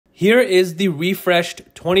Here is the refreshed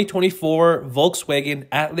 2024 Volkswagen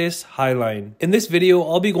Atlas Highline. In this video,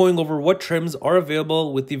 I'll be going over what trims are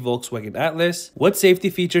available with the Volkswagen Atlas, what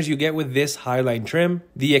safety features you get with this Highline trim,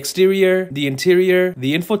 the exterior, the interior,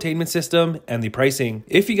 the infotainment system, and the pricing.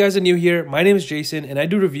 If you guys are new here, my name is Jason and I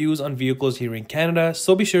do reviews on vehicles here in Canada,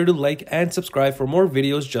 so be sure to like and subscribe for more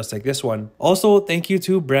videos just like this one. Also, thank you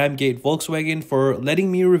to Bramgate Volkswagen for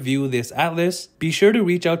letting me review this Atlas. Be sure to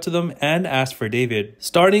reach out to them and ask for David.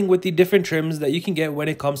 Starting with the different trims that you can get when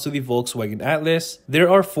it comes to the Volkswagen Atlas, there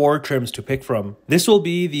are 4 trims to pick from. This will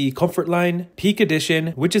be the Comfortline, Peak Edition,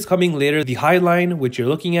 which is coming later, the Highline, which you're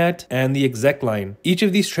looking at, and the Execline. Each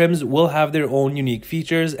of these trims will have their own unique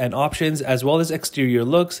features and options, as well as exterior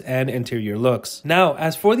looks and interior looks. Now,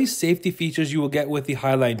 as for the safety features you will get with the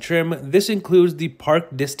Highline trim, this includes the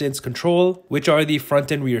park distance control, which are the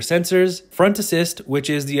front and rear sensors, front assist, which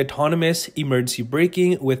is the autonomous emergency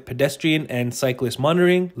braking with pedestrian and cyclist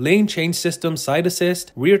monitoring, lane change system side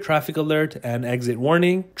assist, rear traffic alert and exit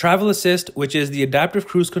warning, travel assist, which is the adaptive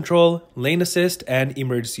cruise control, lane assist and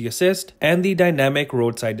emergency assist, and the dynamic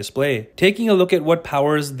roadside display. Taking a look at what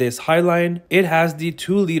powers this Highline, it has the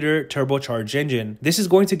 2-liter turbocharged engine. This is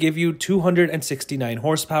going to give you 269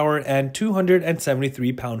 horsepower and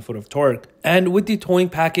 273 pound-foot of torque. And with the towing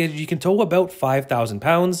package, you can tow about 5,000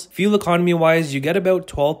 pounds. Fuel economy wise, you get about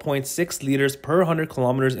 12.6 liters per 100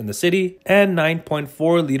 kilometers in the city and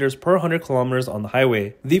 9.4 liters per 100 kilometers on the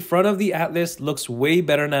highway. The front of the Atlas looks way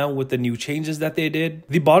better now with the new changes that they did.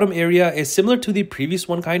 The bottom area is similar to the previous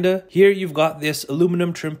one kinda. Here you've got this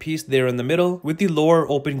aluminum trim piece there in the middle with the lower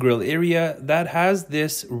open grille area that has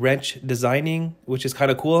this wrench designing, which is kind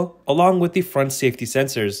of cool, along with the front safety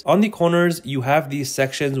sensors. On the corners, you have these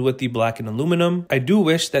sections with the black and aluminum. I do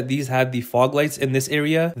wish that these had the fog lights in this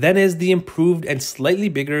area. Then is the improved and slightly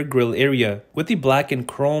bigger grille area with the black and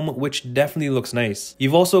chrome, which definitely looks nice.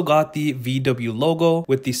 You've also got the VW logo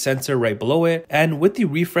with the sensor right below it, and with the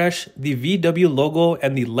refresh, the VW logo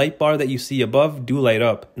and the light bar that you see above do light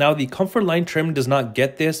up. Now the Comfortline trim does not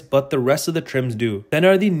get this, but the rest of the trims do. Then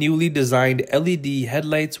are the newly designed LED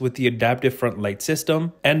headlights with the adaptive front light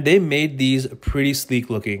system, and they made these pretty sleek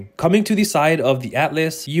looking. Coming to the side of the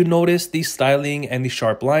Atlas, you notice the styling and the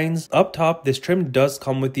sharp lines. Up top, this trim does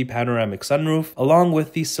come with the panoramic sunroof along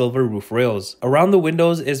with the silver roof rails. Around the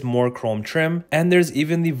windows is more chrome trim, and there's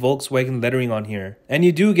even the Volkswagen lettering on here. And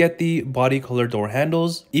you do get the body color door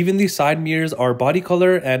handles. Even the side mirrors are body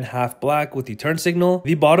color and half black with the turn signal.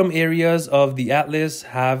 The bottom areas of the Atlas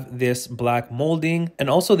have this black molding and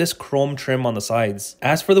also this chrome trim on the sides.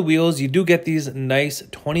 As for the wheels, you do get these nice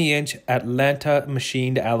 20-inch Atlanta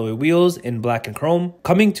machined alloy wheels in black and chrome.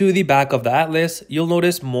 Coming to the back of the Atlas, you'll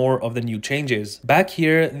notice more of the new changes. Back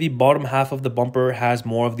here, the bottom half of the bumper has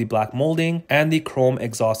more of the black molding and the chrome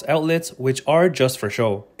exhaust outlets, which are just for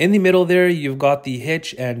show. In the middle there, you've got the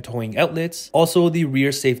hitch and towing outlets, also the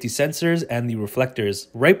rear safety sensors and the reflectors.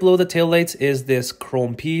 Right below the taillights is this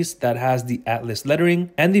chrome piece that has the Atlas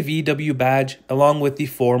lettering and the VW badge along with the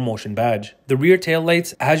 4Motion badge. The rear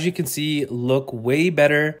taillights, as you can see, look way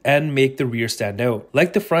better and make the rear stand out.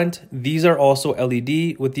 Like the front, these are also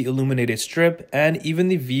LED with the illuminated strip, and even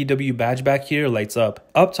the VW badge back here lights up.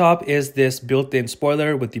 Up top is this built-in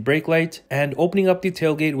spoiler with the brake light, and opening up the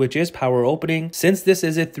tailgate, which is power opening. Since this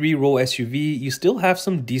is a 3-row SUV, you still have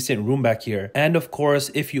some decent room back here. And of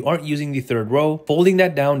course, if you aren't using the 3rd row, folding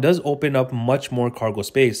that down does open up much more cargo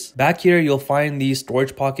space. Back here, you'll find these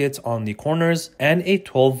storage pockets on the corners and a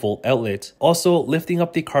 12-volt outlet. Also, lifting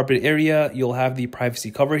up the carpet area, you'll have the privacy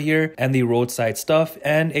cover here and the roadside stuff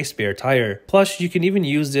and a spare tire. Plus, you can even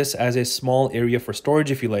use this as a small area for storage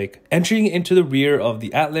if you like. Entering into the rear of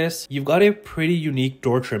the Atlas, you've got a pretty unique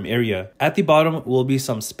door trim area. At the bottom will be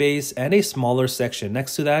some space and a smaller section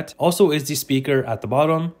next to that. Also is the speaker at the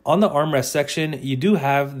bottom. On the armrest section, you do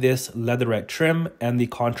have this leatherette trim and the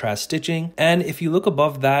contrast stitching. And if you look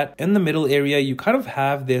above that, in the middle area, you kind of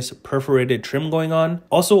have this perforated trim going on.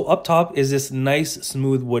 Also up top is this nice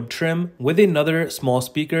smooth wood trim with another small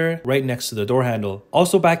speaker right next to the door handle.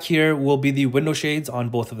 Also back here will be the window shades on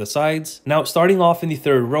both of the sides. Now starting off in the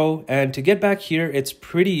 3rd row, and to get back here, it's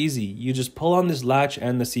pretty easy. You just pull on this latch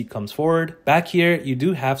and the seat comes forward. Back here, you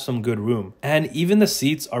do have some good room. And even the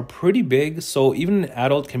seats are pretty big, so even an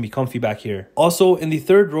adult can be comfy back here. Also in the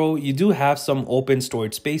 3rd row, you do have some open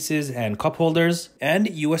storage spaces and cup holders and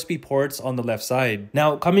USB ports on the left side.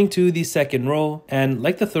 Now coming to the 2nd row, and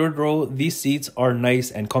like the 3rd row, these seats are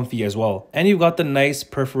nice and comfy as well. And you've got the nice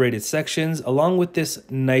perforated sections along with this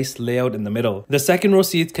nice layout in the middle. The 2nd row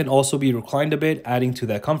seats can also be reclined a bit, adding to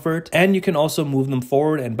that comfort, and you can also move them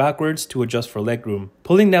forward and backwards to adjust for legroom.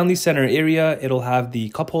 Pulling down the center area, it'll have the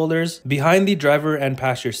cup holders. Behind the driver and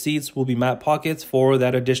passenger seats will be mat pockets for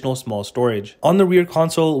that additional small storage. On the rear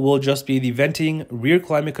console will just be the venting, rear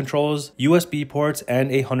climate controls, USB ports,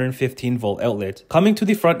 and a 115 volt outlet. Coming to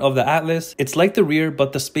the front of the Atlas, it's like the rear,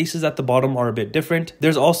 but the spaces at the bottom are a bit different.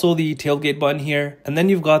 There's also the tailgate button here, and then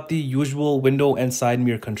you've got the usual window and side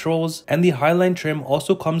mirror controls, and the Highline trim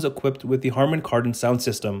also comes equipped with the Harman Kardon sound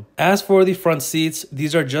system. As for the front seats,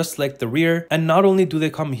 these are just like the rear, and not only do they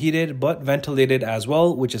come heated but ventilated as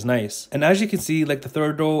well, which is nice. And as you can see, like the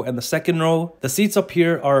third row and the second row, the seats up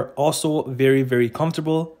here are also very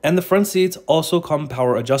comfortable, and the front seats also come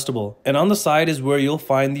power adjustable. And on the side is where you'll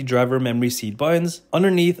find the driver memory seat buttons.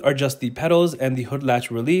 Underneath are just the pedals and the hood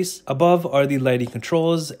latch release. Above are the lighting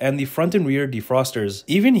controls and the front and rear defrosters.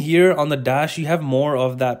 Even here on the dash, you have more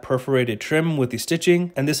of that perforated trim with the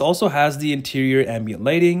stitching, and this also has the interior ambient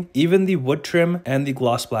lighting, even the wood trim and the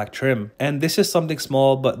gloss black trim. And this is something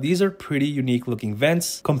small, but these are pretty unique looking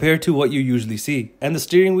vents compared to what you usually see. And the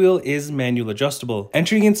steering wheel is manual adjustable.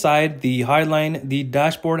 Entering inside the Highline, the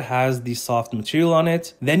dashboard has the soft material on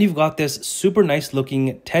it. Then you've got this super nice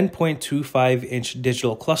looking 10.25 inch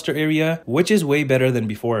digital cluster area, which is way better than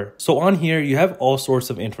before. So on here you have all sorts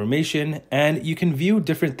of information, and you can view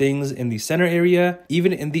different things in the center area,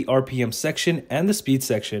 even in the RPM section and the speed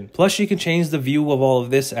section. Plus you can change the view of all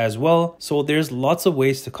of this as well, so there's lots of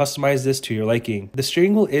ways to customize this to your liking. The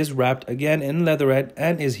steering wheel is wrapped again in leatherette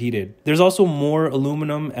and is heated. There's also more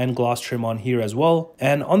aluminum and gloss trim on here as well,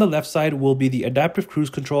 and on the left side will be the adaptive cruise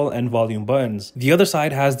control and volume buttons. The other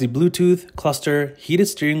side has the Bluetooth, cluster, heated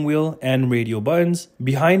steering wheel, and radio buttons.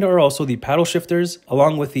 Behind are also the paddle shifters,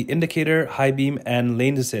 along with the indicator, high beam, and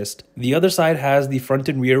lane assist. The other side has the front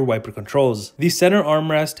and rear wiper controls. The center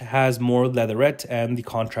armrest has more leatherette and the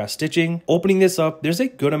contrast stitching. Opening this up, there's a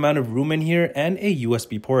good amount of room in here and a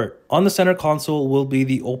USB port. On the center console will be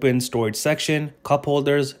the open storage section, cup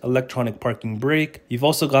holders, electronic parking brake. You've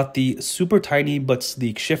also got the super tiny but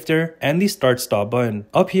sleek shifter and the start stop button.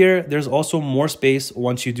 Up here, there's also more space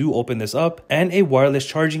once you do open this up, and a wireless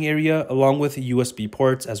charging area along with USB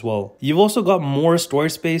ports as well. You've also got more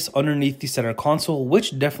storage space underneath the center console,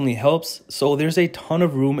 which definitely helps. So there's a ton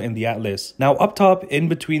of room in the Atlas. Now up top, in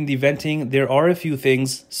between the venting, there are a few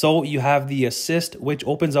things. So you have the assist, which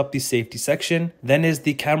opens up the safety section. Then is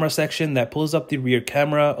the camera section that pulls up the rear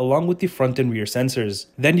camera along with the front and rear sensors.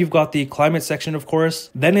 Then you've got the climate section, of course.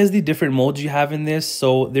 Then is the different modes you have in this,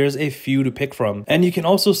 so there's a few to pick from. And you can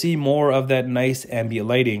also see more of that nice ambient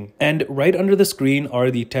lighting. And right under the screen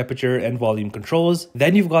are the temperature and volume controls.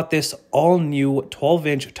 Then you've got this all new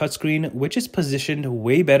 12-inch touchscreen, which is positioned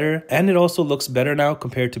way better, and it also looks better now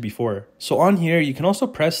compared to before. So on here, you can also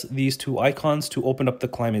press these two icons to open up the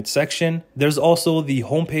climate section. There's also the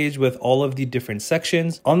home page with all of the different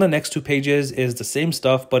sections. On the next two pages is the same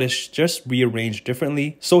stuff, but it's just rearranged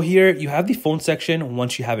differently. So here you have the phone section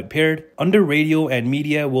once you have it paired. Under radio and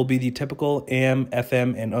media will be the typical AM,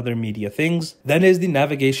 FM, and other media things. Then is the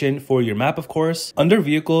navigation for your map, of course. Under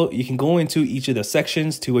vehicle, you can go into each of the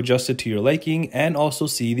sections to adjust it to your liking and also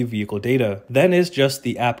see the vehicle data. Then is just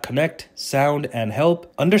the app connect, sound, and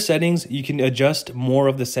help. Under settings, you can adjust more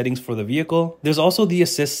of the settings for the vehicle. There's also the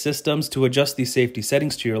assist systems to adjust the safety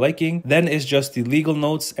settings to your liking. Then is just the legal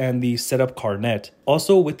notes and the setup car net.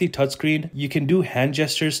 Also with the touchscreen, you can do hand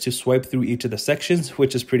gestures to swipe through each of the sections,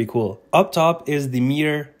 which is pretty cool. Up top is the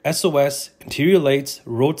mirror, SOS, interior lights,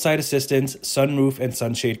 roadside assistance, sunroof, and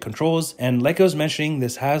sunshade controls. And like I was mentioning,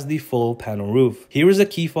 this has the full panel roof. Here is a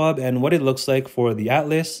key fob and what it looks like for the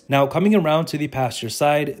Atlas. Now coming around to the passenger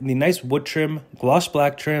side, the nice wood trim, gloss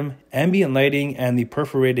black trim, ambient lighting, and the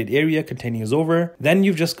perforated area containing is over. Then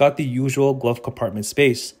you've just got the usual glove compartment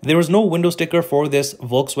space. There was no window sticker for this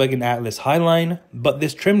Volkswagen Atlas Highline, but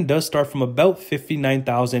this trim does start from about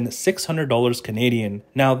 $59,600 Canadian.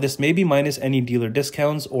 Now this may be minus any dealer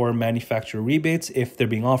discounts or manufacturer rebates if they're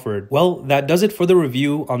being offered. Well, that does it for the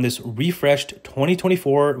review on this refreshed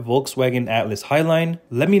 2024 Volkswagen Atlas Highline.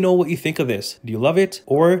 Let me know what you think of this. Do you love it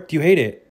or do you hate it?